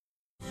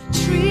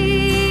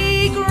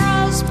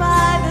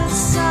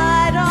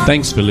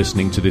Thanks for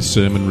listening to this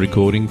sermon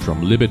recording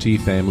from Liberty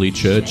Family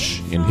Church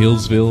in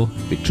Hillsville,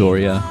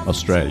 Victoria,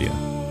 Australia.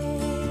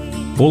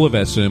 All of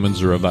our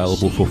sermons are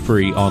available for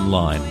free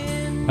online,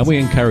 and we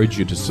encourage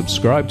you to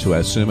subscribe to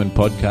our sermon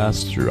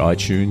podcast through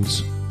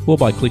iTunes or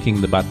by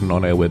clicking the button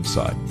on our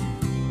website.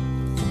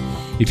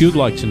 If you'd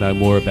like to know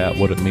more about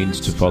what it means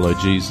to follow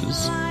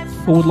Jesus,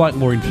 or would like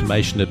more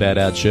information about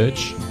our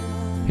church,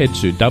 head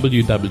to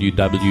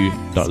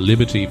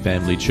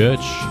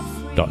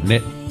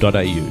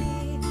www.libertyfamilychurch.net.au.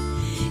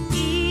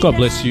 God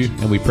bless you,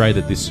 and we pray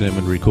that this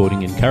sermon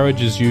recording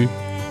encourages you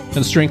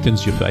and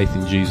strengthens your faith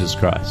in Jesus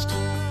Christ.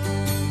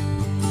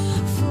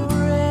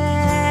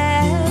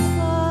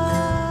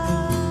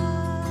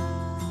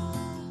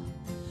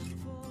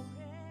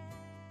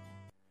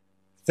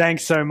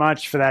 Thanks so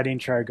much for that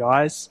intro,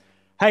 guys.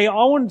 Hey, I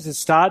wanted to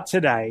start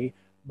today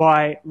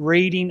by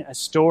reading a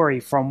story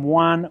from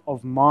one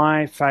of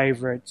my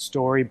favourite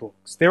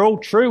storybooks. They're all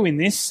true in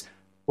this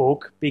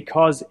book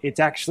because it's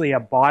actually a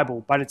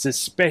Bible, but it's a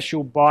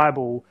special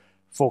Bible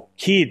for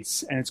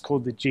kids, and it's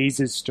called the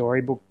Jesus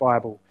Storybook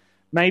Bible.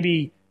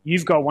 Maybe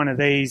you've got one of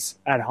these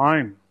at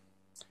home.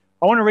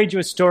 I want to read you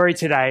a story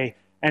today,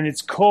 and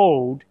it's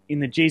called,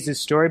 in the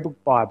Jesus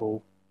Storybook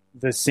Bible,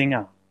 The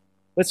Singer.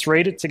 Let's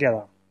read it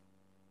together.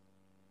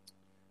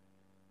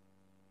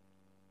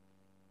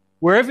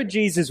 Wherever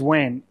Jesus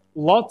went,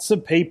 lots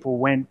of people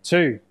went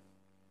too.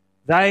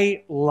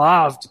 They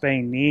loved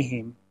being near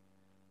him.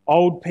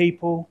 Old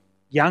people,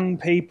 young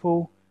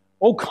people,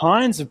 all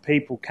kinds of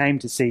people came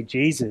to see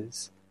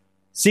Jesus.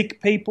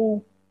 Sick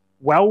people,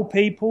 well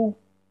people,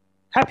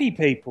 happy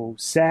people,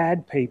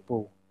 sad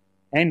people,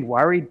 and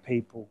worried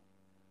people.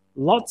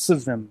 Lots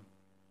of them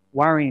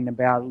worrying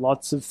about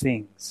lots of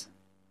things.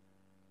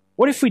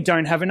 What if we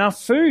don't have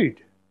enough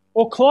food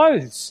or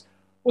clothes?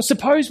 Or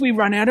suppose we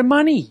run out of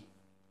money?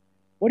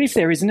 What if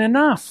there isn't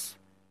enough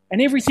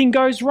and everything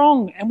goes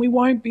wrong and we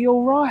won't be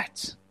all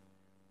right?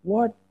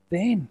 What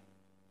then?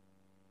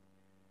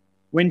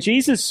 When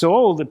Jesus saw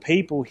all the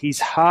people,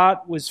 his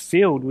heart was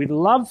filled with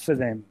love for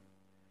them.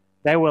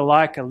 They were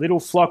like a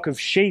little flock of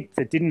sheep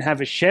that didn't have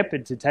a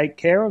shepherd to take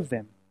care of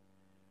them.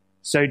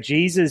 So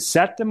Jesus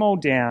sat them all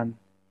down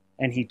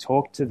and he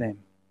talked to them.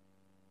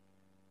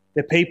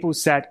 The people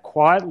sat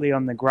quietly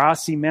on the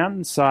grassy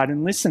mountainside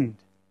and listened.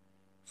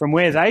 From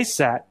where they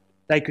sat,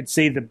 they could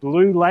see the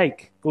blue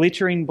lake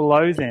glittering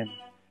below them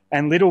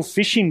and little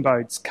fishing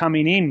boats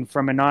coming in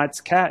from a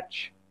night's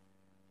catch.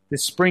 The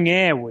spring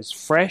air was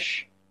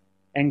fresh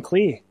and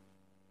clear.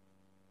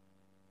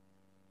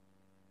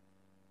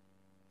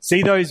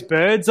 See those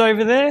birds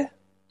over there?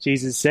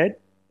 Jesus said.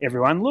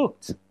 Everyone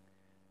looked.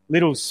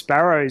 Little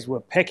sparrows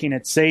were pecking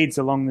at seeds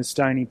along the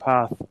stony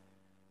path.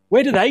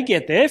 Where do they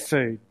get their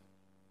food?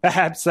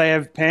 Perhaps they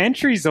have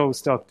pantries all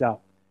stocked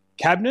up.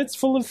 Cabinets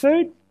full of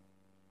food?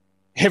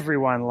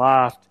 Everyone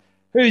laughed.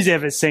 Who's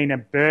ever seen a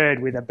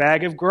bird with a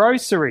bag of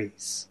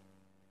groceries?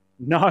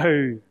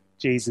 No,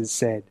 Jesus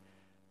said.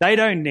 They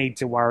don't need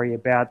to worry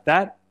about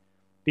that,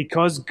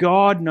 because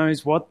God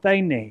knows what they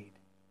need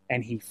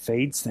and he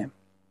feeds them.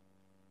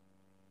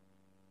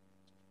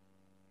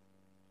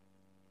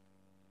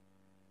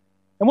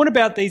 And what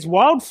about these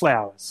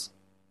wildflowers?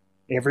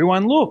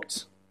 Everyone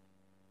looked.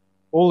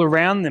 All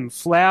around them,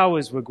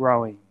 flowers were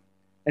growing.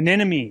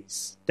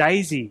 Anemones,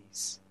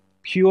 daisies,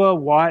 pure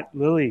white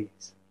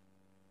lilies.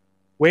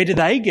 Where do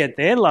they get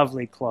their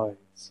lovely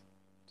clothes?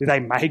 Do they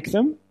make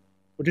them?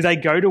 Or do they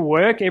go to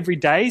work every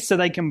day so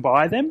they can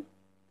buy them?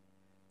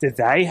 Do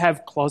they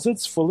have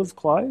closets full of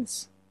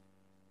clothes?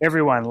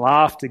 Everyone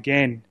laughed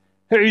again.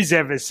 Who's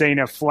ever seen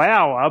a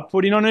flower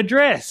putting on a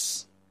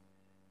dress?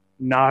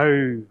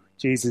 No,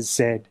 Jesus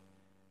said.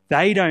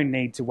 They don't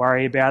need to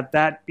worry about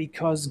that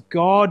because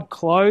God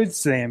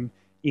clothes them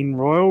in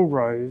royal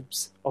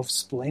robes of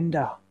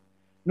splendor.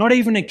 Not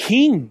even a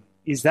king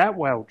is that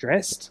well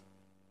dressed.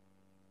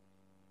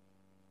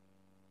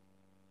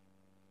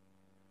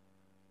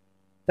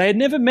 They had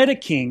never met a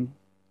king,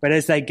 but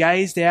as they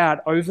gazed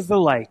out over the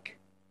lake,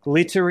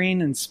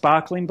 glittering and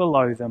sparkling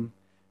below them,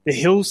 the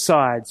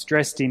hillsides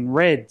dressed in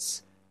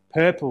reds,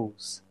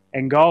 purples,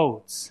 and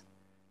golds,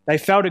 they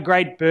felt a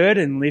great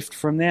burden lift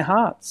from their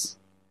hearts.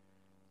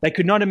 They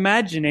could not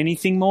imagine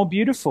anything more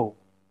beautiful.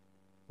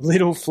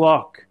 Little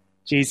flock,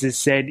 Jesus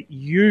said,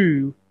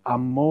 you are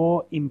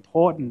more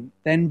important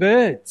than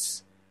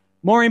birds,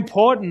 more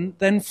important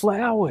than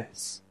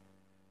flowers.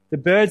 The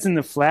birds and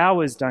the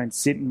flowers don't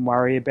sit and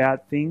worry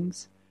about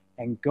things,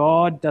 and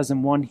God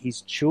doesn't want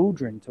his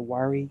children to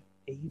worry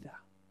either.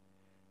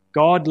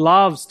 God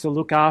loves to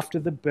look after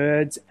the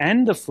birds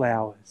and the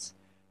flowers,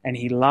 and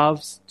he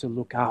loves to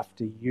look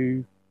after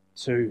you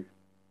too.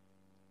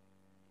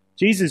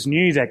 Jesus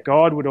knew that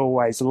God would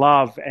always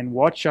love and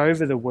watch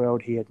over the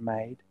world he had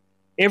made,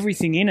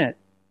 everything in it,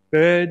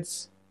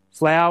 birds,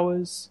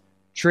 flowers,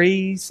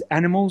 trees,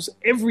 animals,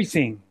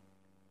 everything,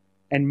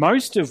 and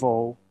most of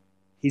all,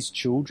 his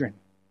children.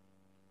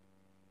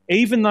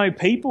 Even though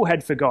people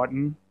had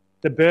forgotten,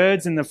 the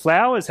birds and the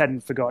flowers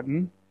hadn't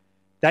forgotten,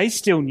 they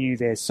still knew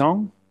their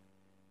song.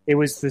 It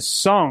was the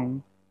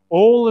song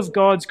All of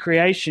God's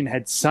creation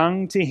had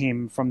sung to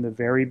him from the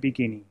very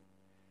beginning.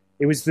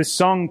 It was the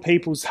song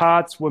people's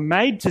hearts were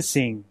made to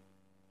sing.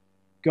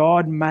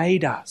 God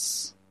made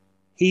us.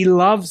 He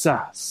loves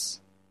us.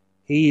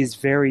 He is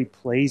very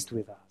pleased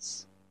with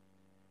us.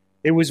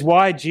 It was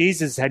why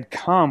Jesus had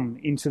come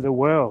into the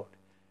world,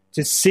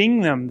 to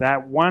sing them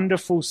that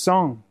wonderful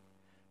song,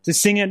 to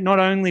sing it not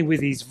only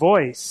with his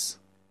voice,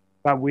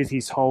 but with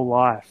his whole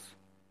life,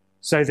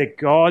 so that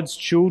God's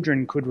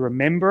children could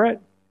remember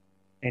it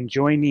and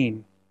join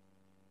in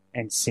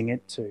and sing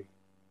it too.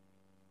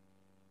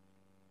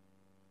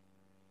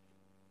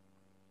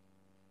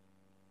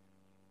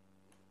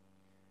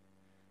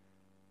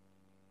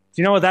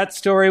 Do you know what that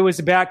story was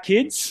about,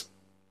 kids?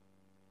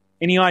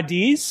 Any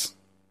ideas?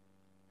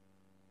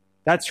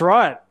 That's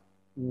right,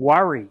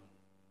 worry.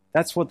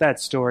 That's what that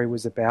story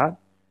was about.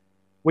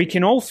 We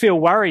can all feel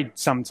worried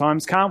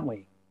sometimes, can't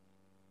we?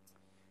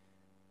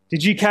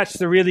 Did you catch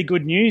the really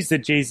good news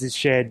that Jesus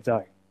shared,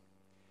 though,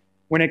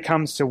 when it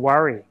comes to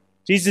worry?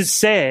 Jesus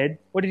said,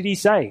 what did he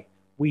say?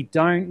 We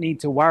don't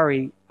need to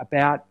worry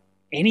about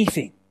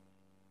anything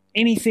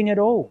at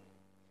all.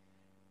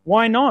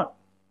 Why not?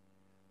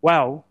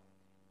 Well,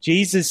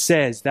 Jesus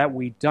says that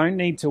we don't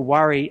need to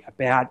worry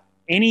about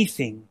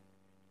anything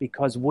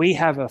because we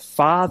have a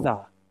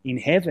Father in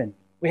heaven.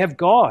 We have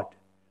God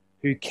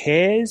who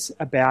cares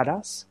about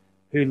us,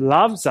 who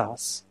loves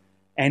us,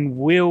 and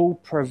will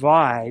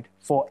provide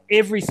for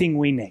everything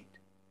we need.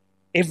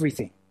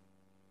 Everything.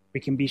 We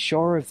can be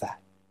sure of that.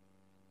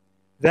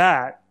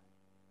 That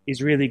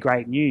is really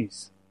great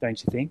news,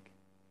 don't you think?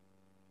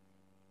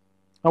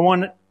 I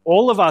want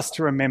all of us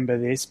to remember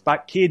this,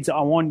 but kids,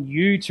 I want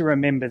you to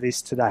remember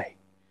this today.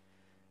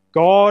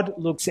 God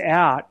looks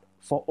out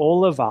for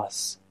all of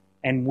us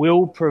and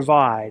will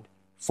provide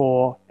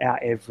for our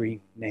every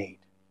need.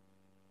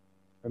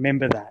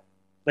 Remember that.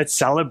 Let's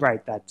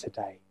celebrate that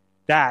today.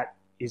 That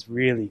is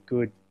really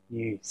good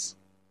news.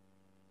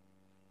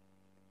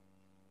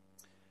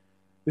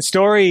 The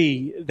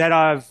story that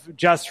I've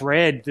just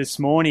read this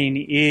morning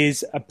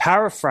is a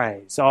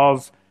paraphrase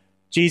of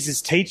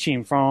Jesus'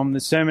 teaching from the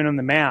Sermon on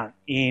the Mount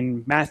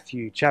in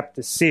Matthew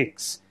chapter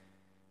 6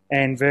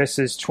 and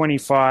verses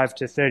 25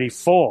 to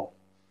 34.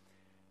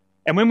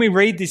 And when we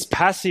read this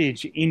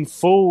passage in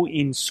full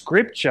in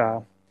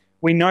Scripture,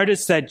 we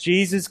notice that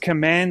Jesus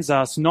commands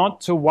us not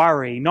to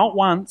worry, not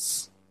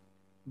once,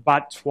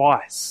 but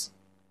twice.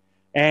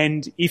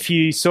 And if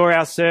you saw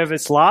our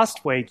service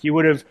last week, you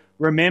would have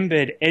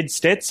remembered Ed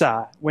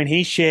Stetzer when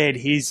he shared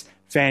his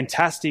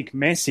fantastic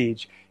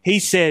message. He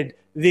said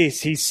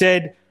this, he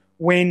said,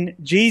 when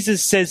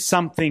Jesus says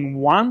something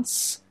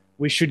once,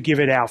 we should give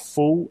it our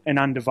full and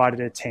undivided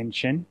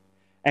attention.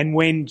 And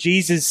when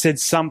Jesus said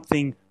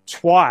something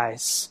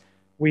twice,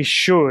 it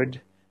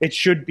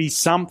should be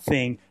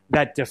something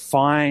that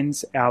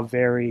defines our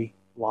very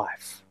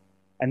life.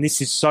 And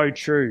this is so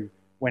true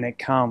when it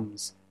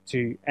comes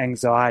to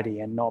anxiety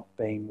and not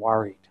being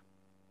worried.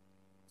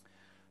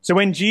 So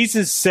when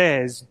Jesus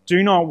says,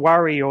 do not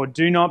worry or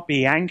do not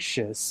be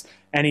anxious,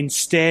 and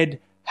instead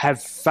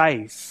have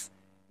faith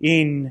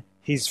in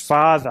his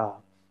Father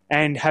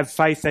and have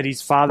faith that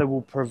his Father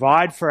will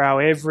provide for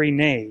our every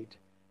need,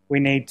 we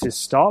need to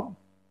stop,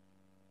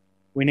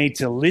 we need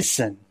to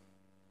listen,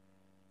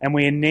 and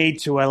we need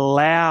to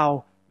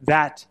allow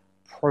that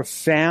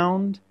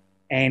profound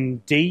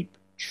and deep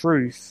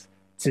truth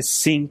to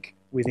sink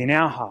within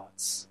our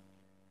hearts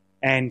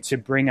and to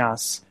bring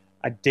us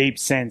a deep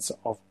sense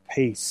of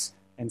peace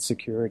and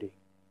security.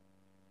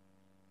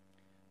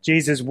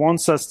 Jesus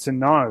wants us to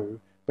know,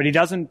 but he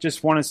doesn't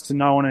just want us to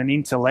know on an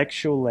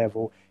intellectual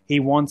level. He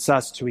wants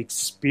us to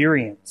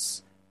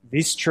experience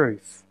this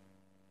truth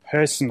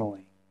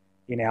personally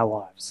in our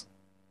lives.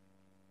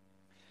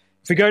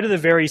 If we go to the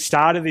very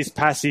start of this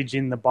passage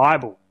in the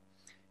Bible,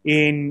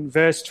 in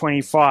verse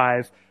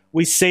 25,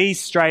 we see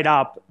straight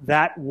up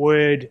that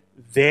word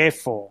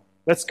therefore.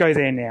 Let's go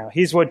there now.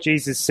 Here's what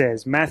Jesus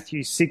says,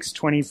 Matthew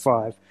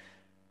 6:25.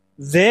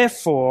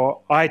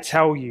 Therefore, I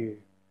tell you,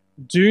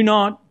 do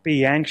not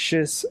be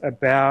anxious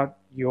about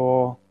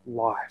your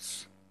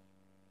life.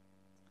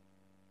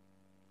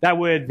 That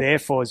word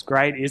therefore is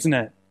great, isn't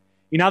it?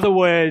 In other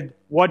words,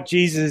 what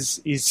Jesus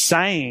is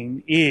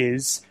saying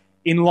is,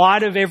 in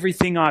light of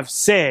everything I've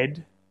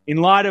said, in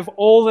light of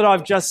all that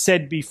I've just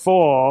said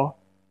before,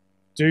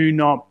 do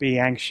not be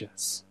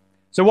anxious.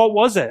 So what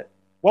was it?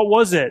 What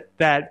was it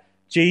that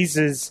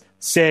Jesus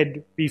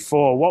said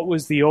before? What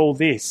was the all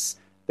this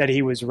that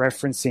he was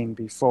referencing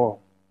before?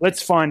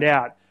 Let's find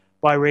out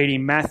by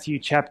reading Matthew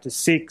chapter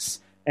 6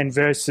 and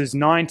verses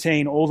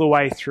 19 all the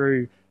way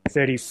through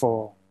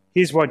 34.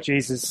 Here's what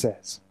Jesus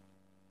says.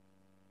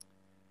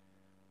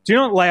 Do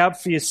not lay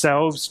up for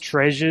yourselves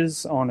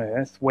treasures on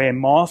earth where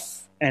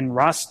moth and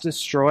rust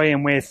destroy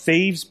and where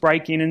thieves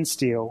break in and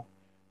steal,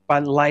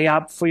 but lay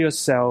up for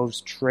yourselves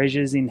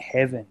treasures in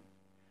heaven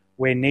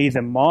where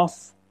neither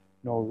moth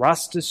nor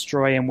rust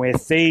destroy and where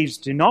thieves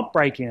do not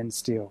break in and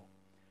steal.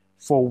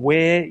 For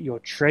where your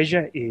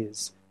treasure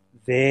is,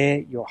 there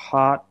your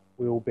heart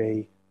will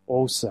be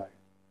also.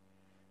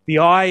 The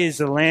eye is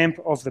the lamp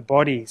of the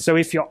body. So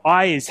if your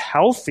eye is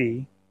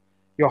healthy,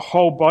 your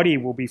whole body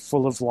will be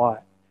full of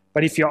light.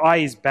 But if your eye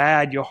is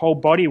bad, your whole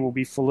body will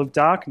be full of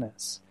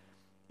darkness.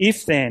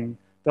 If then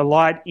the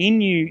light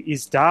in you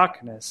is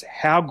darkness,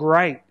 how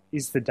great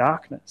is the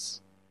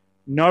darkness?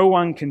 No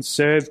one can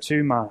serve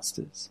two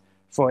masters,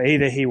 for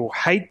either he will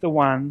hate the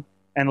one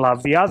and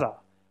love the other,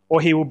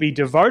 or he will be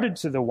devoted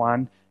to the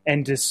one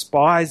and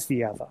despise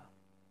the other.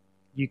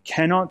 You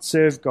cannot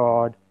serve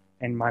God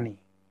and money.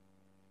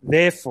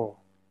 Therefore,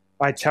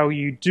 I tell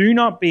you, do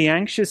not be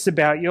anxious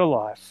about your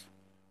life,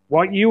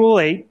 what you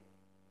will eat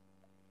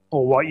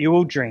or what you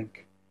will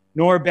drink,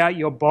 nor about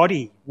your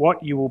body,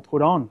 what you will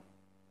put on.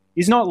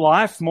 Is not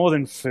life more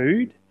than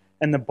food,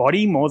 and the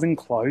body more than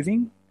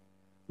clothing?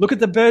 Look at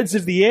the birds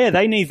of the air.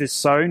 They neither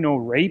sow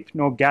nor reap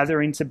nor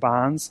gather into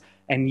barns,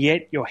 and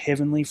yet your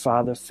heavenly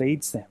Father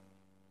feeds them.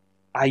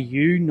 Are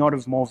you not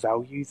of more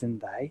value than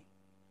they?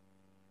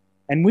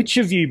 And which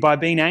of you, by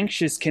being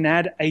anxious, can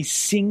add a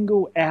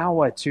single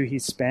hour to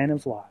his span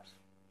of life?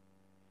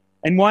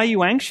 And why are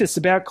you anxious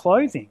about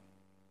clothing?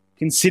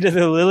 Consider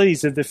the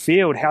lilies of the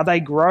field, how they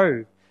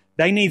grow.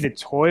 They neither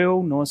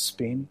toil nor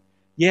spin.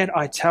 Yet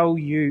I tell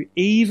you,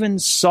 even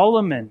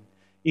Solomon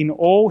in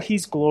all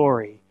his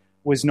glory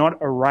was not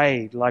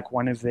arrayed like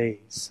one of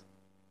these.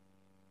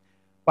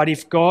 But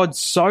if God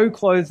so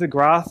clothed the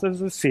grass of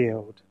the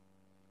field,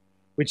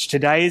 which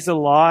today is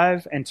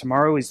alive and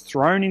tomorrow is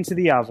thrown into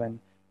the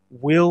oven,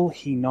 will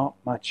he not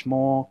much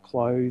more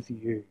clothe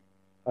you,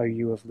 O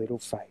you of little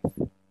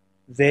faith?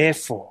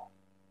 Therefore,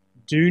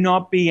 do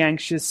not be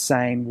anxious,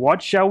 saying,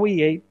 what shall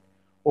we eat,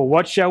 or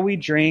what shall we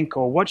drink,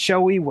 or what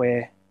shall we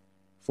wear?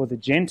 For the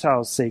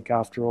Gentiles seek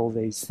after all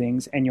these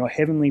things, and your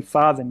heavenly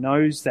Father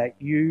knows that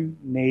you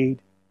need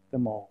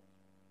them all.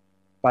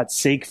 But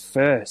seek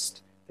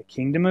first the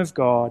kingdom of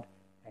God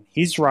and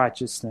his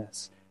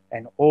righteousness,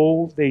 and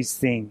all these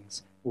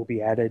things will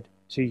be added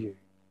to you.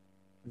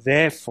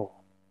 Therefore,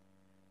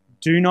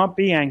 do not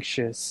be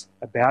anxious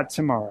about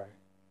tomorrow,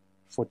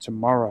 for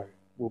tomorrow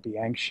will be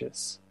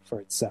anxious for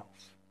itself.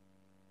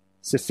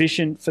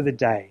 Sufficient for the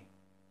day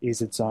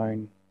is its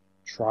own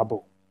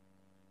trouble.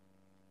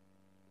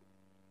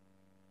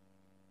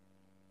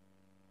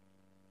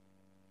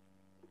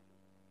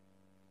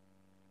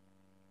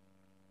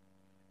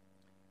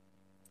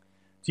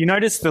 Do you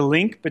notice the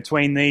link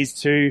between these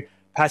two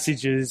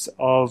passages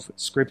of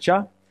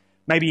Scripture?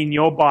 Maybe in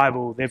your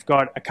Bible, they've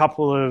got a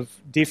couple of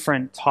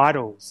different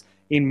titles.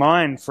 In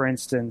mine, for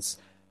instance,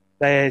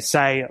 they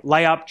say,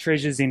 lay up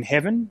treasures in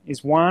heaven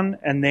is one,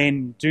 and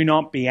then do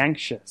not be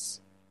anxious.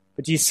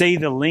 But do you see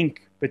the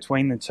link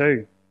between the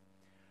two?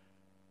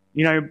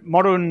 You know,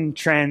 modern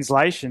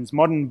translations,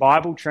 modern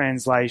Bible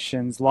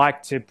translations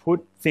like to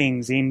put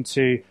things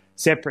into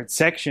separate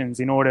sections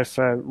in order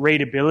for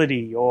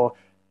readability, or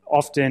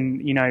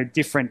often, you know,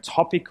 different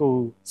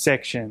topical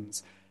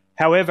sections.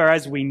 However,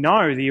 as we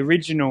know, the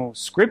original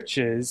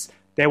scriptures,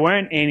 there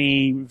weren't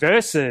any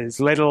verses,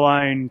 let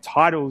alone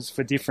titles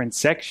for different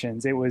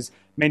sections. It was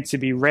meant to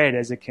be read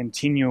as a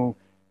continual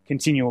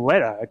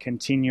letter, a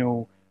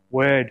continual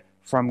word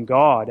from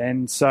God.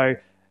 And so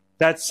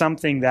that's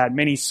something that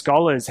many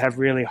scholars have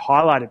really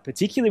highlighted,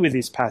 particularly with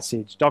this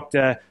passage.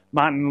 Dr.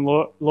 Martin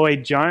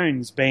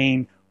Lloyd-Jones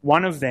being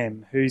one of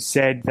them, who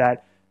said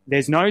that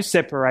there's no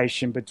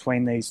separation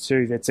between these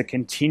two. That's a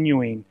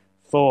continuing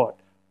thought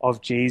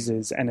of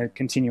Jesus and a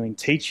continuing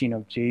teaching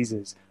of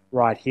Jesus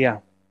right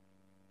here.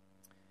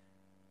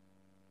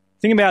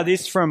 Think about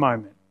this for a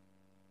moment.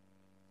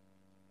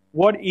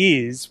 What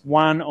is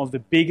one of the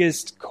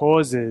biggest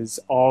causes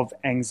of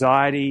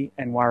anxiety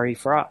and worry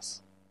for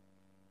us?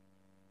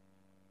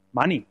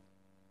 Money.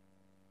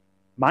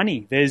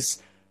 Money.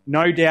 There's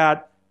no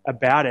doubt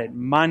about it.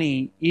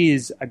 Money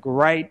is a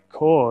great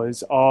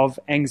cause of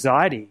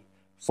anxiety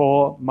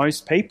for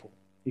most people.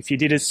 If you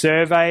did a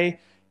survey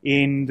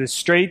in the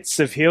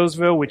streets of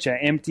Hillsville, which are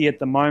empty at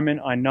the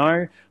moment, I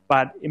know,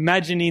 but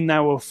imagining they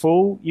were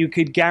full, you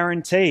could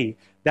guarantee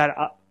that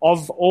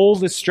of all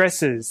the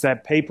stresses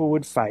that people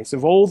would face,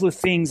 of all the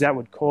things that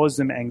would cause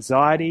them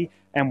anxiety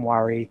and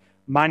worry,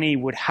 money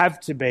would have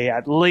to be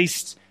at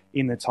least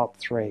in the top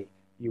three,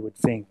 you would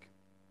think.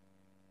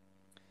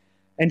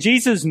 And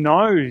Jesus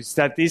knows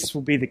that this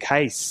will be the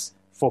case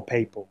for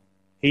people.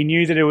 He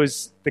knew that it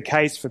was the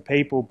case for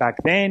people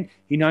back then.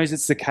 He knows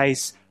it's the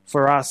case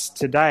for us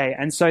today.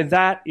 And so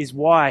that is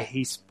why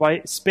he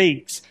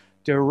speaks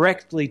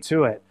directly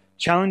to it,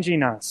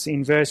 challenging us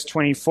in verse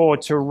 24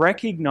 to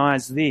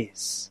recognize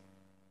this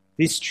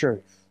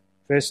truth.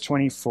 Verse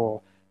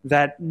 24,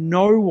 that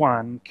no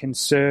one can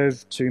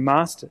serve two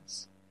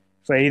masters.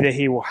 For either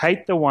he will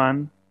hate the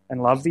one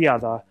and love the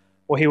other,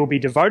 or he will be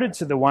devoted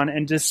to the one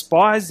and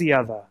despise the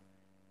other.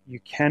 You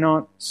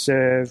cannot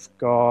serve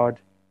God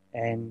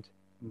and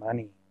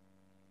money.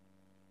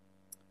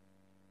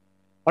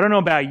 I don't know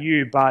about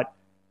you, but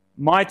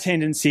my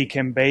tendency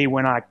can be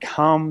when I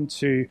come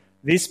to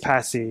this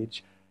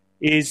passage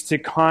is to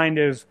kind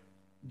of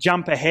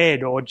jump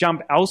ahead or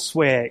jump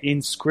elsewhere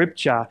in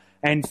Scripture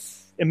and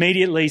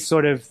immediately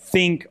sort of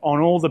think on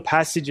all the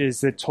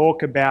passages that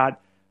talk about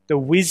the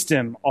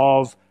wisdom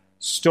of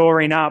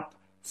storing up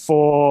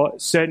for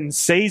certain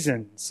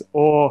seasons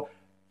or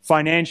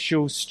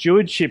financial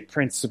stewardship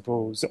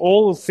principles,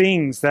 all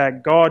things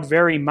that God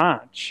very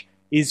much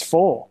is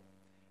for.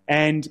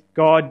 And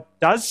God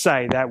does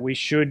say that we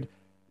should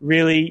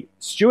really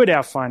steward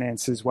our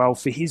finances well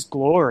for his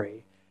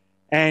glory.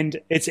 And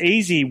it's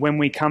easy when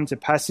we come to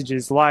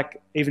passages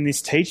like even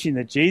this teaching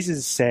that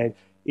Jesus said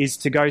is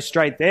to go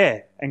straight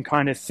there and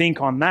kind of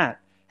think on that.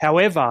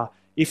 However,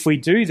 if we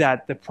do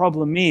that, the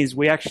problem is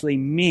we actually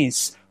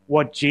miss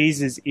what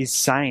Jesus is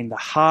saying, the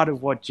heart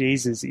of what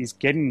Jesus is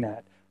getting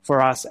at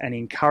for us and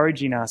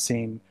encouraging us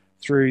in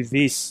through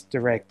this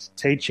direct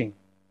teaching.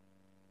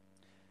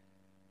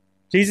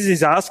 Jesus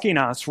is asking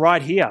us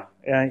right here.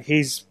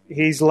 He's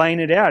laying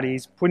it out.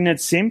 He's putting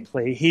it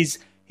simply. He's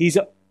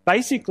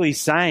basically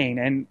saying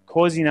and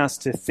causing us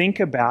to think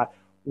about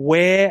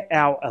where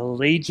our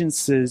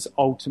allegiances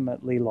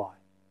ultimately lie.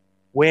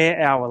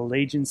 Where our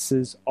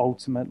allegiances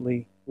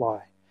ultimately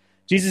lie.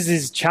 Jesus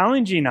is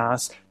challenging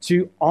us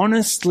to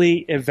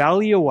honestly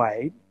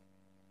evaluate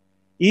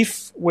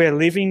if we're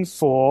living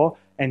for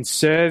and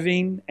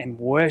serving and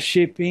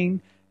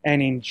worshipping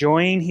and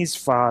enjoying his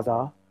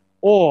Father,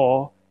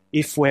 or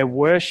if we're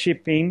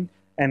worshipping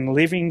and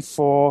living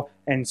for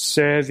and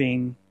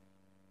serving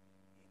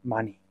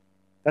money.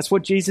 That's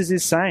what Jesus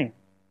is saying.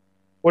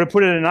 Or to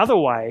put it another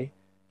way,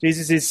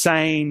 Jesus is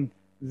saying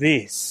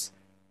this: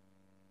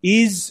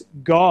 is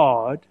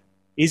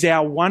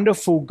our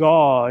wonderful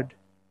God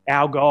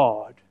our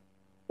God,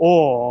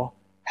 or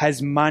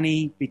has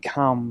money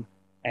become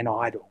an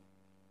idol?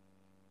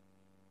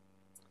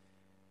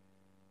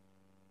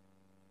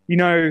 You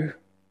know,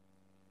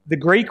 the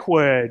Greek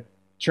word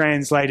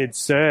translated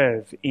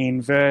serve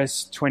in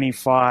verse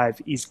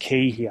 25 is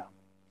key here.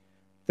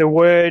 The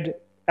word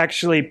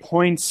actually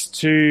points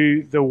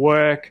to the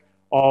work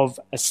of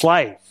a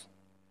slave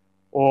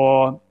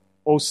or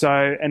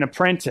also an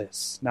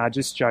apprentice. No,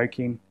 just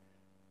joking.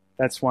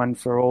 That's one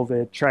for all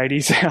the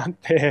tradies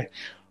out there.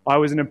 I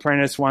was an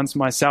apprentice once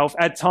myself.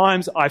 At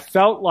times I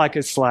felt like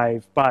a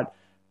slave, but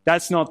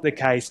that's not the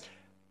case.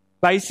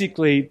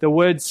 Basically, the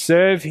word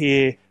serve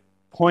here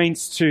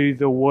points to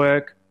the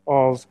work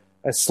of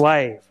a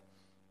slave.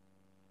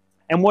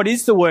 And what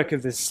is the work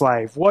of the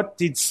slave? What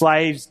did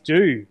slaves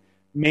do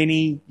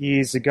many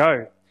years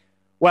ago?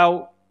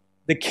 Well,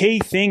 the key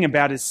thing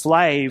about a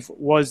slave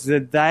was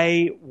that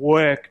they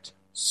worked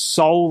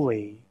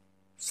solely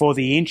for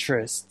the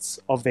interests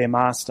of their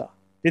master,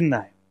 didn't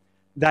they?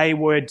 They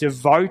were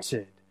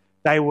devoted.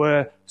 They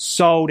were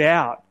sold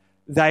out.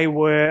 They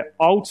were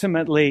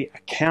ultimately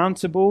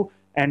accountable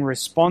and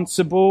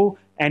responsible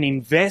and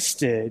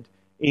invested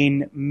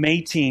in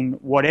meeting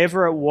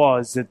whatever it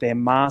was that their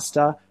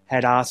master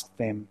had asked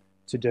them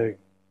to do.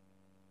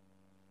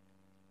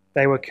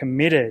 They were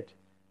committed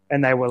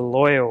and they were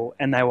loyal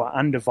and they were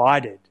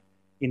undivided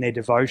in their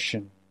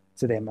devotion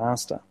to their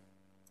master.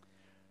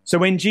 So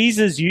when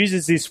Jesus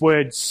uses this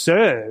word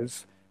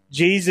serve,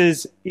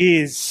 Jesus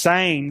is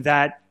saying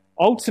that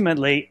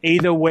ultimately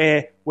either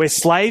we're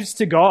slaves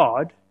to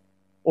God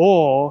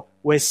or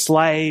we're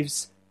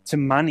slaves to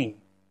money.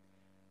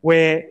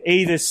 We're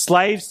either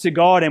slaves to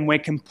God and we're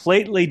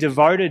completely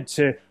devoted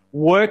to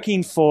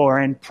working for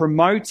and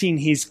promoting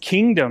his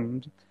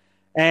kingdom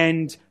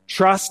and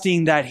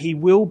trusting that he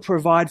will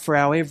provide for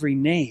our every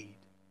need,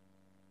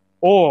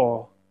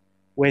 or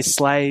we're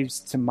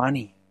slaves to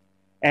money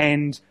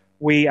and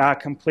we are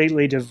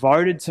completely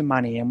devoted to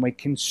money and we're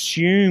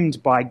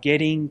consumed by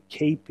getting,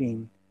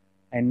 keeping,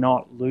 and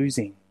not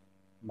losing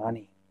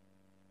money.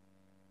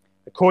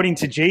 According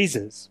to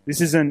Jesus,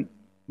 this isn't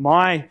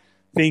my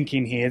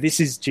thinking here, this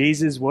is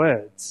Jesus'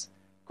 words.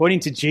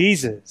 According to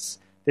Jesus,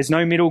 there's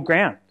no middle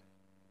ground.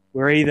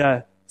 We're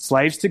either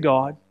slaves to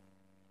God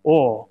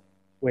or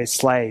we're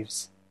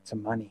slaves to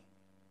money.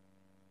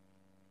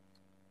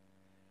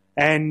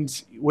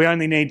 And we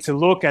only need to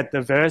look at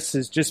the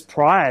verses just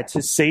prior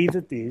to see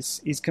that this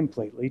is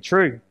completely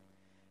true.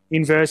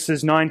 In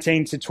verses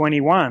 19 to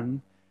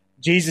 21,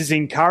 Jesus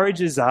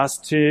encourages us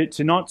to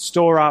not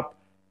store up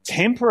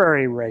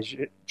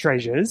temporary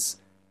treasures,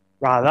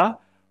 rather,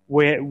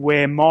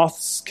 where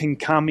moths can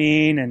come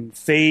in and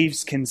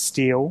thieves can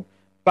steal,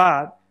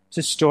 but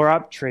to store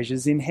up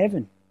treasures in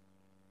heaven.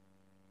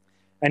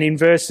 And in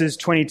verses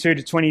 22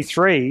 to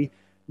 23,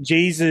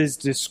 Jesus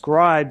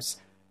describes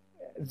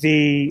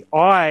the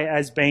eye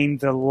as being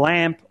the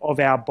lamp of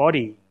our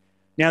body.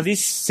 Now,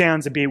 this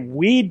sounds a bit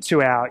weird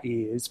to our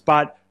ears,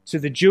 but to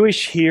the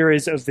Jewish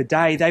hearers of the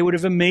day, they would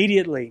have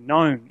immediately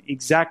known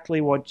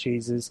exactly what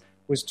Jesus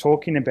was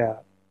talking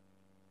about.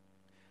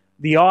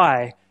 The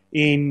eye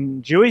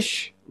in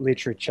Jewish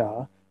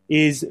literature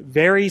is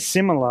very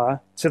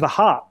similar to the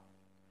heart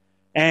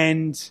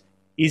and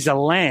is a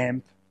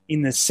lamp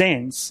in the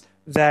sense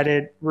that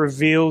it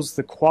reveals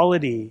the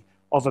quality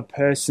of a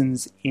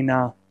person's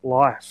inner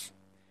life.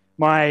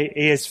 My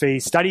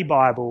ESV study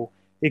Bible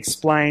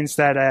explains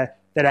that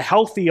a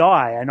healthy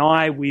eye, an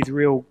eye with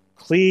real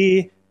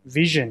clear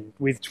vision,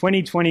 with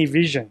 20/20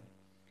 vision,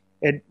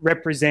 it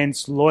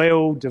represents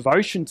loyal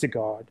devotion to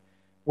God,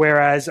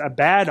 whereas a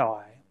bad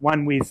eye,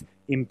 one with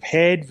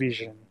impaired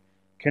vision,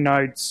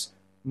 connotes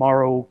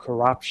moral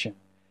corruption.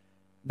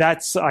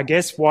 That's, I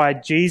guess, why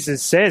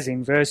Jesus says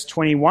in verse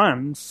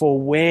 21, "For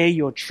where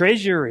your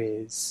treasure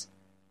is,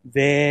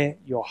 there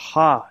your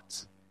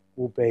heart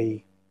will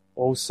be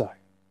also."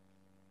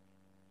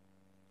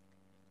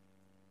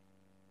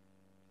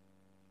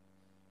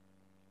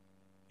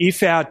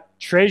 If our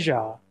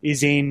treasure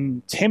is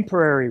in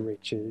temporary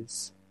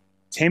riches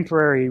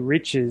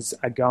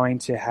are going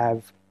to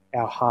have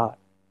our heart.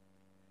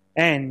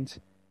 And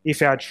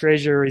if our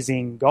treasure is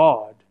in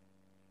God,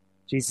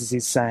 Jesus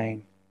is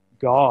saying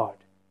God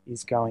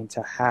is going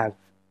to have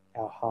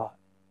our heart.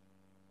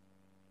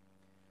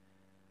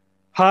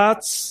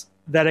 Hearts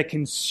that are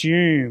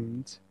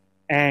consumed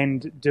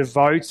and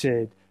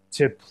devoted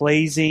to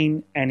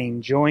pleasing and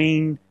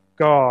enjoying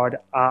God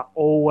are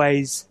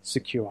always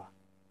secure,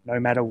 no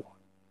matter what.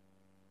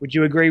 Would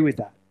you agree with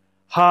that?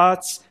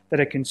 Hearts that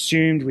are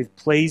consumed with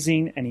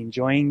pleasing and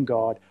enjoying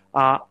God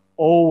are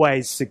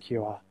always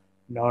secure,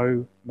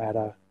 no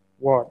matter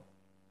what.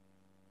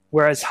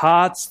 Whereas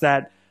hearts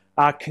that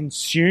are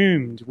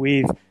consumed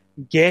with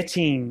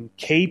getting,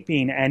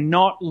 keeping, and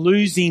not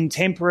losing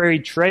temporary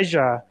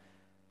treasure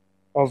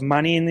of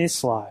money in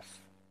this life,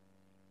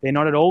 they're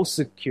not at all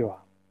secure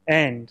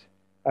and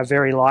are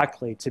very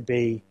likely to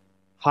be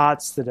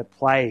hearts that are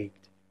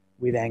plagued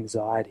with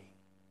anxiety.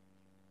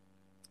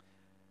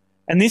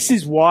 And this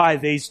is why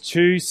these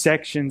two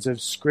sections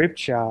of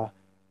Scripture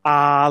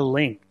are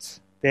linked.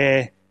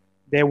 They're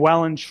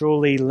well and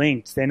truly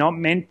linked. They're not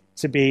meant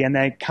to be, and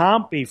they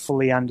can't be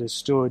fully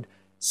understood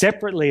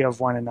separately of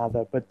one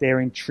another, but they're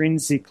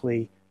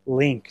intrinsically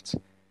linked.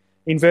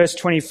 In verse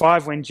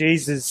 25, when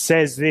Jesus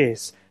says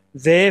this,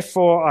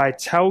 "Therefore I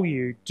tell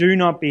you, do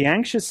not be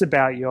anxious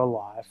about your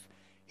life,"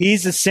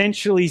 he's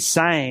essentially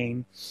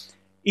saying,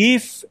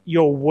 if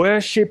you're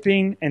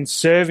worshipping and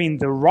serving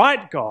the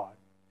right God,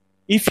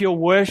 if you're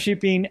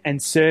worshipping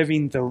and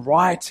serving the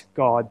right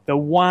God, the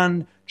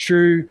one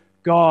true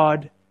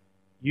God,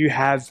 you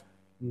have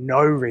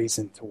no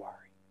reason to worry.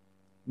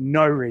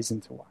 No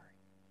reason to worry.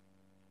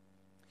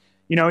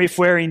 You know, if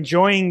we're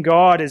enjoying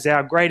God as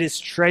our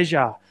greatest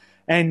treasure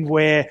and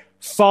we're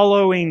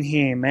following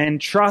Him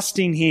and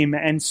trusting Him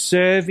and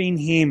serving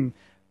Him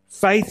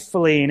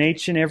faithfully in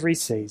each and every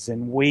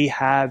season, we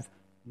have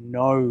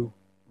no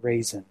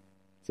reason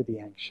to be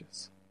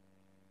anxious.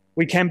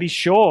 We can be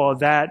sure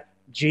that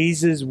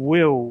Jesus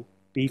will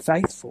be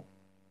faithful.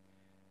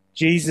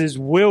 Jesus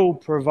will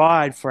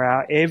provide for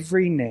our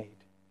every need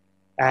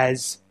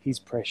as His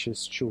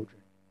precious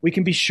children. We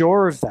can be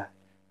sure of that.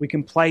 We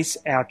can place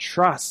our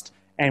trust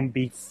and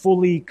be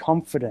fully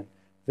confident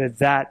that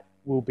that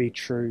will be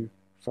true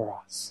for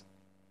us.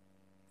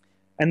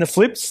 And the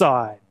flip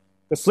side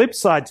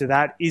to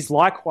that is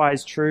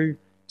likewise true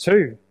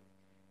too.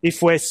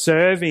 If we're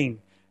serving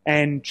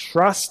and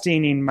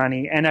trusting in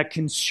money and are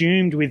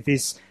consumed with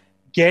this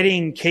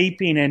getting,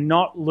 keeping, and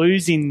not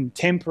losing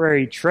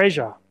temporary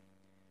treasure,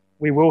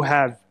 we will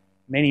have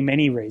many,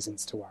 many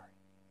reasons to worry.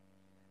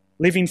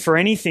 Living for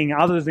anything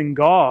other than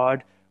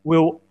God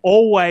will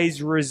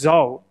always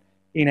result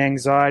in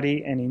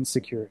anxiety and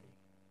insecurity.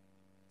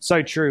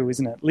 So true,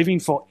 isn't it? Living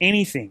for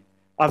anything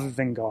other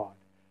than God,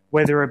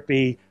 whether it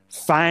be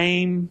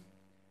fame,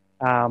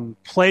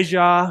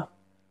 pleasure,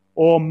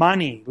 or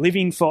money,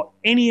 living for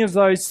any of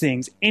those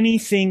things,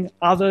 anything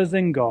other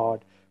than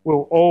God,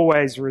 will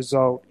always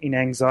result in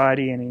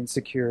anxiety and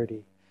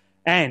insecurity.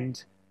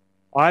 And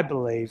I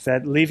believe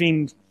that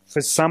living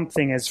for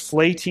something as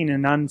fleeting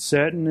and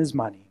uncertain as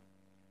money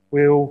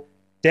will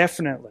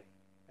definitely,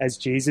 as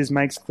Jesus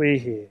makes clear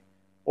here,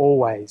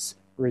 always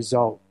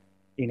result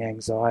in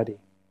anxiety.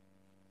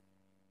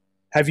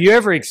 Have you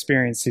ever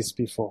experienced this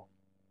before?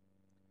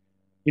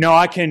 You know,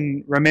 I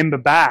can remember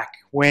back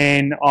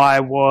when I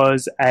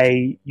was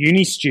a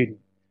uni student.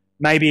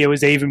 Maybe it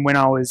was even when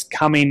I was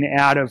coming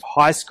out of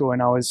high school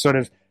and I was sort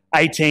of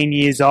 18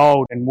 years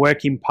old and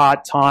working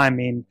part-time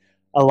in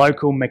a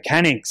local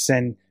mechanics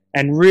and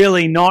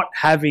really not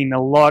having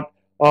a lot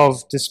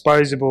of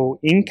disposable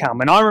income.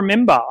 And I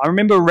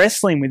remember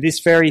wrestling with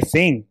this very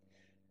thing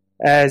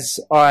as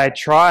I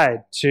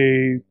tried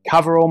to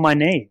cover all my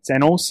needs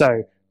and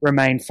also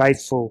remain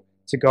faithful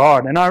to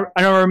God. And I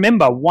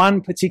remember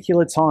one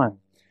particular time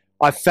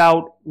I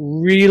felt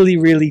really,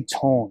 really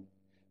torn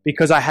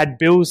because I had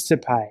bills to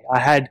pay. I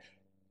had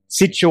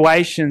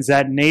situations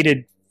that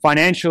needed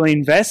financial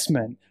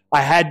investment.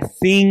 I had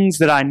things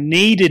that I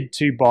needed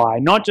to buy,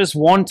 not just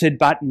wanted,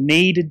 but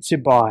needed to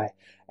buy.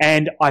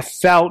 And I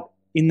felt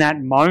in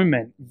that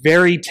moment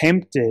very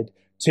tempted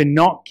to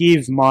not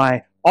give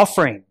my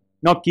offering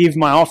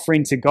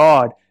to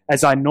God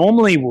as I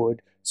normally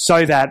would,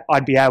 so that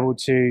I'd be able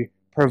to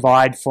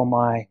provide for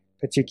my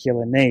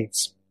particular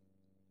needs.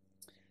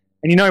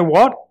 And you know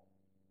what?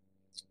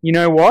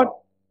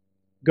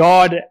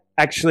 God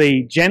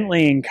actually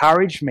gently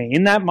encouraged me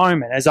in that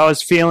moment as I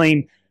was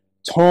feeling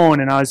torn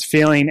and I was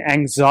feeling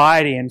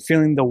anxiety and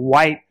feeling the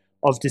weight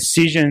of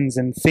decisions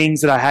and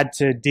things that I had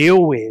to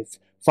deal with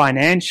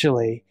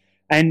financially.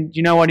 And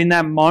you know what? In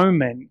that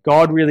moment,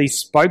 God really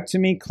spoke to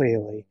me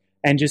clearly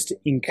and just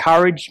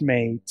encouraged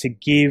me to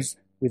give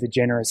with a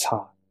generous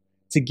heart.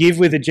 To give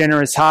with a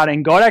generous heart.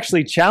 And God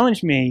actually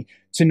challenged me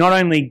to not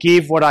only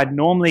give what I'd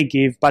normally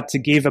give, but to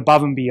give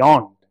above and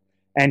beyond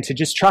and to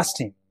just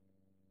trust Him.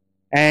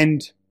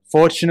 And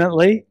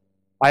fortunately,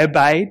 I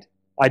obeyed.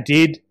 I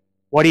did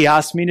what He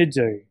asked me to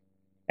do.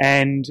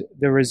 And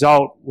the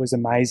result was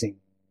amazing.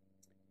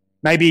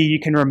 Maybe you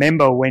can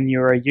remember when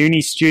you're a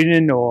uni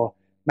student, or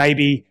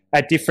maybe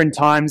at different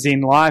times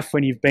in life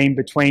when you've been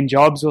between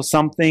jobs or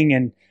something,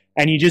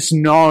 and you just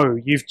know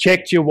you've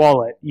checked your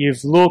wallet,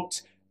 you've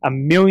looked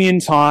 1,000,000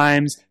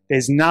 times,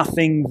 there's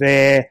nothing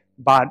there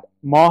but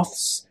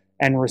moths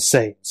and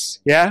receipts.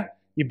 Yeah?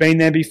 You've been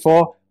there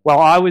before? Well,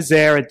 I was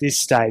there at this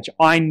stage.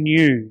 I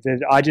knew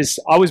that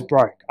I was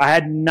broke. I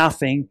had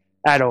nothing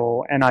at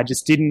all, and I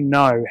just didn't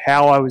know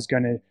how I was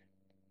going to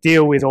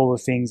deal with all the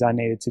things I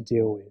needed to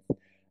deal with.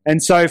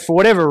 And so for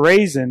whatever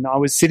reason, I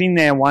was sitting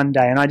there one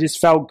day and I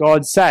just felt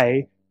God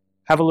say,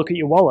 have a look at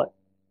your wallet.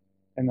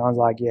 And I was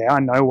like, yeah, I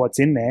know what's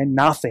in there,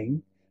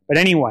 nothing. But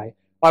anyway,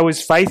 I was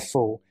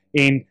faithful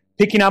in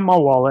picking up my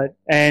wallet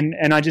and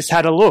I just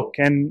had a look.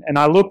 And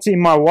I looked in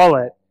my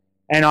wallet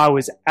and I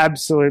was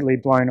absolutely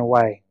blown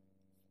away.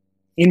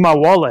 In my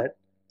wallet,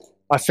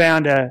 I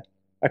found a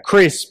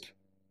crisp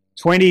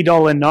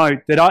 $20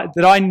 note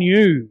that I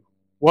knew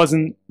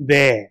wasn't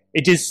there.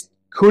 It just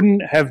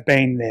couldn't have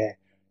been there.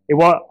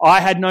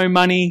 I had no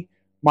money.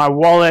 My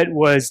wallet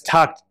was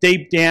tucked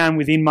deep down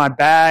within my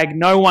bag.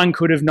 No one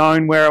could have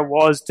known where it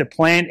was to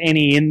plant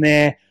any in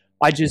there.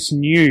 I just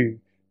knew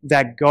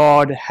that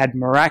God had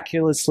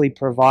miraculously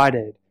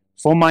provided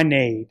for my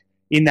need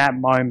in that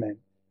moment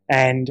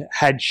and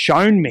had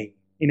shown me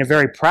in a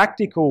very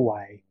practical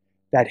way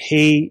that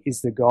He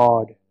is the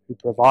God who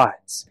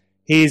provides.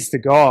 He is the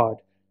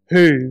God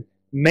who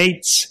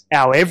meets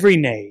our every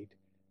need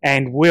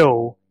and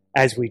will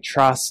as we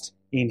trust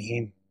in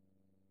Him.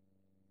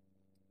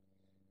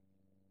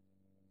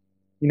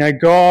 You know,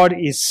 God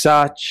is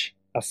such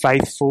a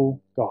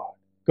faithful God.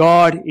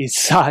 God is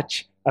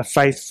such a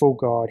faithful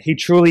God. He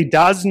truly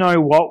does know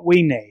what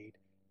we need,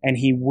 and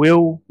He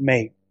will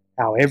meet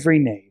our every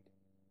need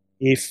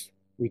if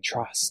we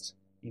trust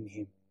in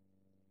Him.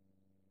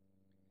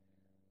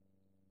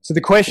 So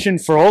the question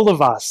for all of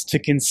us to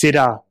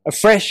consider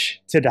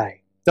afresh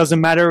today,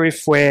 doesn't matter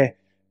if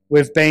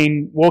we've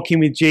been walking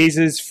with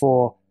Jesus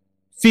for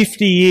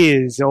 50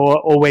 years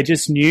or we're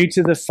just new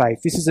to the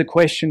faith. This is a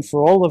question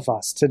for all of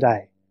us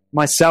today,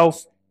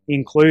 myself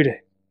included.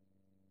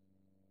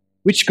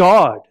 Which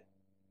God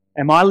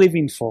am I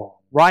living for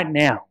right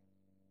now?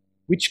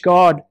 Which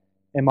God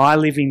am I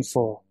living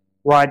for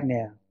right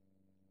now?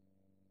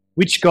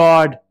 Which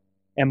God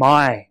am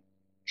I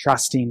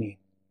trusting in?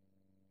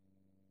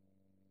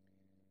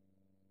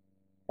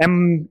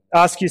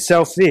 Ask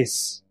yourself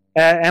this.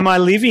 Am I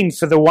living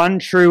for the one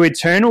true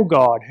eternal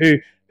God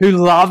who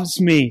loves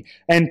me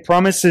and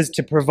promises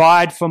to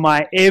provide for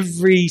my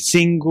every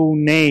single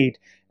need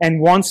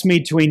and wants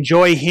me to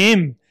enjoy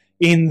Him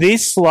in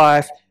this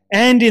life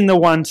and in the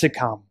one to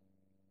come?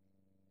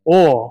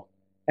 Or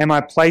am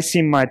I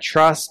placing my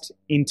trust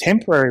in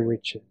temporary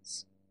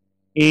riches,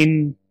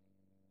 in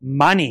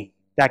money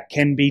that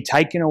can be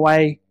taken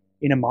away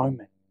in a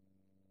moment?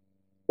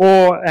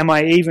 Or am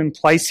I even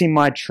placing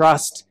my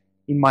trust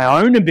in my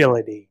own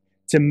ability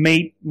to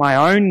meet my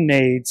own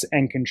needs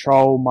and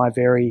control my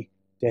very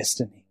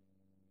destiny?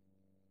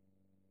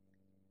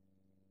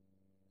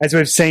 As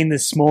we've seen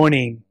this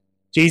morning,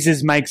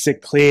 Jesus makes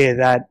it clear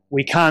that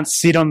we can't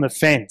sit on the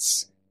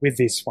fence with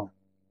this one.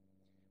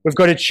 We've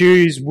got to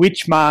choose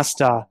which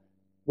master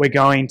we're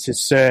going to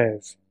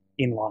serve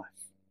in life.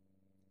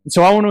 And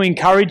so I want to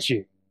encourage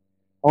you.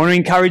 I want to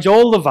encourage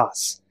all of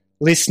us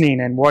listening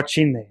and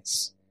watching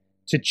this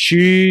to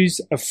choose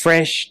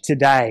afresh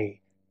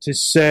today to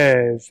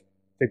serve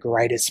the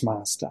greatest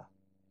master,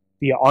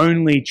 the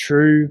only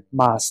true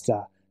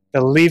master,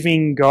 the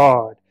living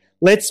God.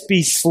 Let's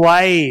be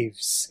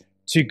slaves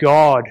to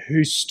God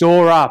who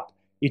store up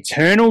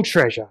eternal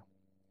treasure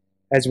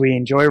as we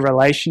enjoy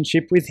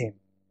relationship with Him.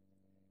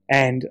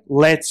 And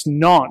let's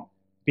not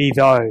be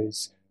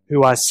those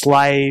who are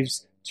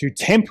slaves to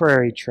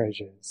temporary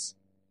treasures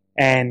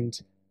and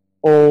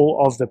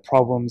all of the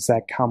problems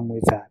that come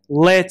with that.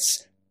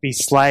 Let's be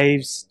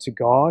slaves to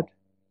God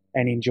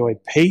and enjoy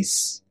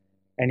peace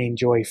and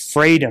enjoy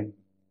freedom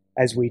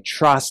as we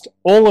trust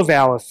all of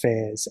our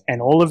affairs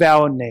and all of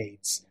our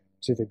needs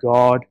to the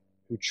God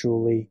who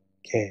truly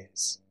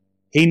cares.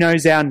 He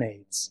knows our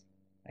needs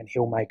and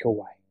He'll make a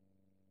way.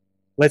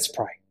 Let's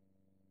pray.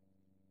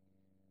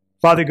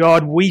 Father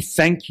God, we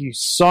thank You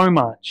so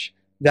much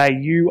that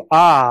You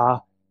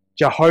are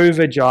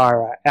Jehovah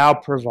Jireh,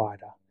 our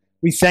provider.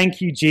 We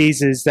thank You,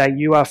 Jesus, that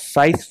You are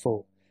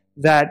faithful,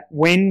 that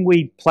when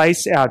we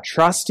place our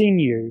trust in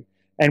You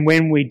and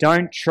when we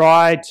don't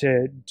try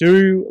to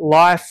do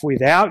life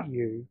without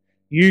You,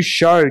 You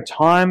show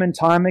time and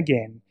time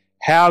again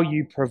how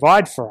You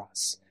provide for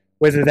us,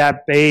 whether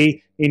that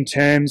be in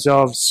terms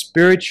of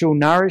spiritual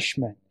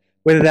nourishment,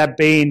 whether that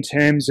be in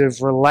terms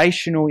of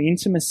relational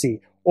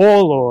intimacy,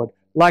 or, Lord,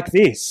 like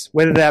this,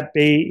 whether that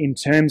be in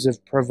terms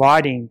of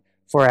providing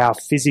for our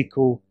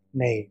physical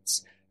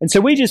needs. And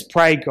so we just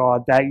pray,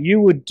 God, that you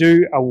would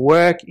do a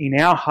work in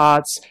our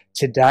hearts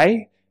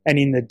today and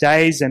in the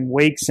days and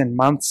weeks and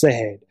months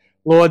ahead.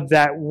 Lord,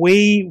 that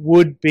we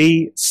would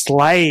be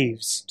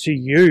slaves to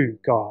you,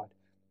 God,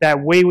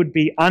 that we would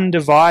be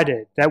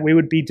undivided, that we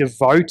would be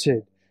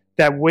devoted,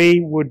 that we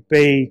would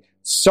be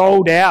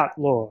sold out,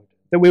 Lord,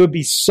 that we would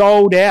be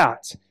sold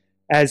out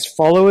as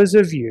followers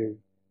of you,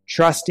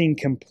 trusting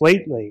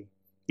completely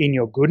in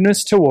your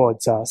goodness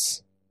towards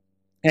us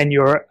and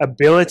your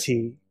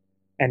ability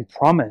and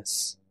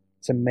promise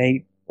to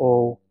meet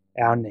all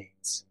our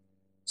needs.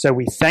 So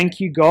we thank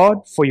you,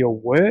 God, for your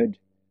word.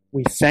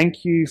 We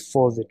thank you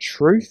for the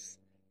truth.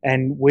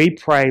 And we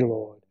pray,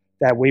 Lord,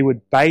 that we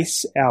would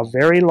base our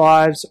very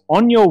lives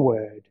on your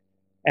word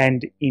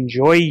and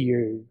enjoy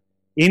you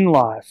in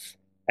life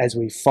as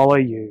we follow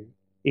you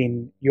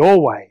in your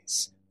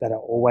ways that are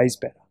always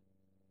better.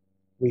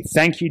 We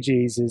thank you,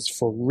 Jesus,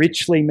 for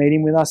richly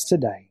meeting with us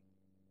today.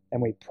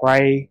 And we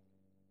pray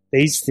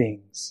these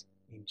things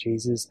in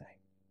Jesus' name.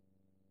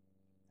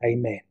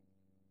 Amen.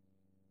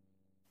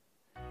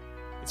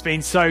 It's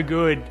been so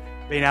good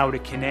being able to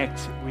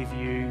connect with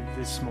you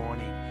this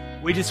morning.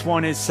 We just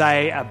want to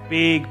say a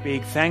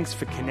big thanks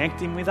for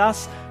connecting with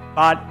us.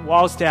 But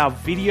whilst our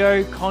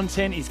video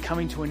content is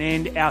coming to an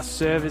end, our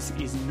service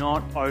is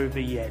not over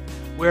yet.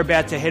 We're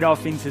about to head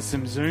off into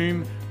some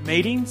Zoom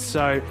meetings.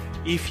 So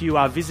if you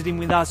are visiting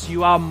with us,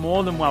 you are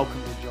more than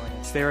welcome to join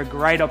us. They're a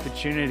great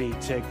opportunity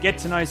to get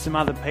to know some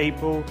other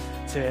people,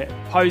 to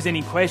pose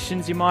any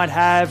questions you might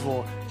have,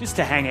 or just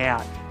to hang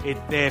out.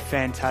 They're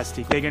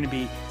fantastic. They're going to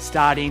be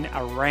starting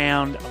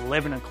around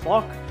 11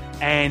 o'clock,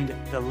 and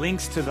the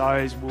links to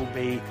those will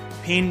be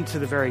pinned to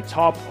the very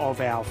top of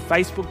our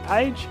Facebook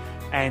page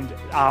and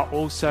are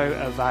also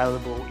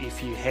available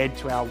if you head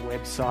to our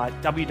website,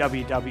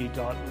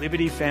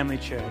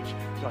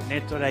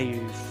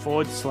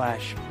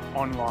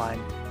 www.libertyfamilychurch.net.au/online,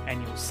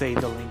 and you'll see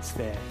the links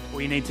there. All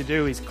you need to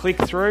do is click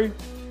through.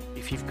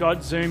 If you've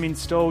got Zoom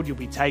installed, you'll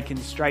be taken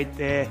straight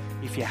there.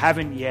 If you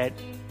haven't yet,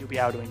 you'll be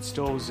able to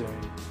install Zoom,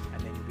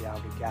 and then you'll be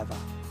able to gather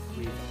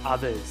with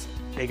others.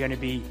 They're going to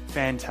be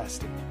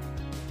fantastic.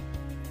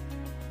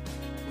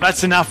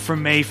 That's enough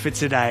from me for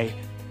today.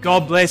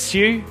 God bless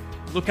you.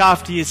 Look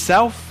after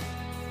yourself.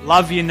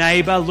 Love your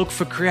neighbour. Look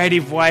for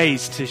creative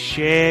ways to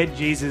share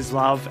Jesus'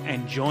 love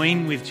and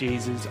join with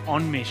Jesus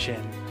on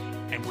mission.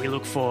 And we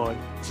look forward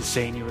to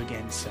seeing you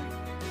again soon.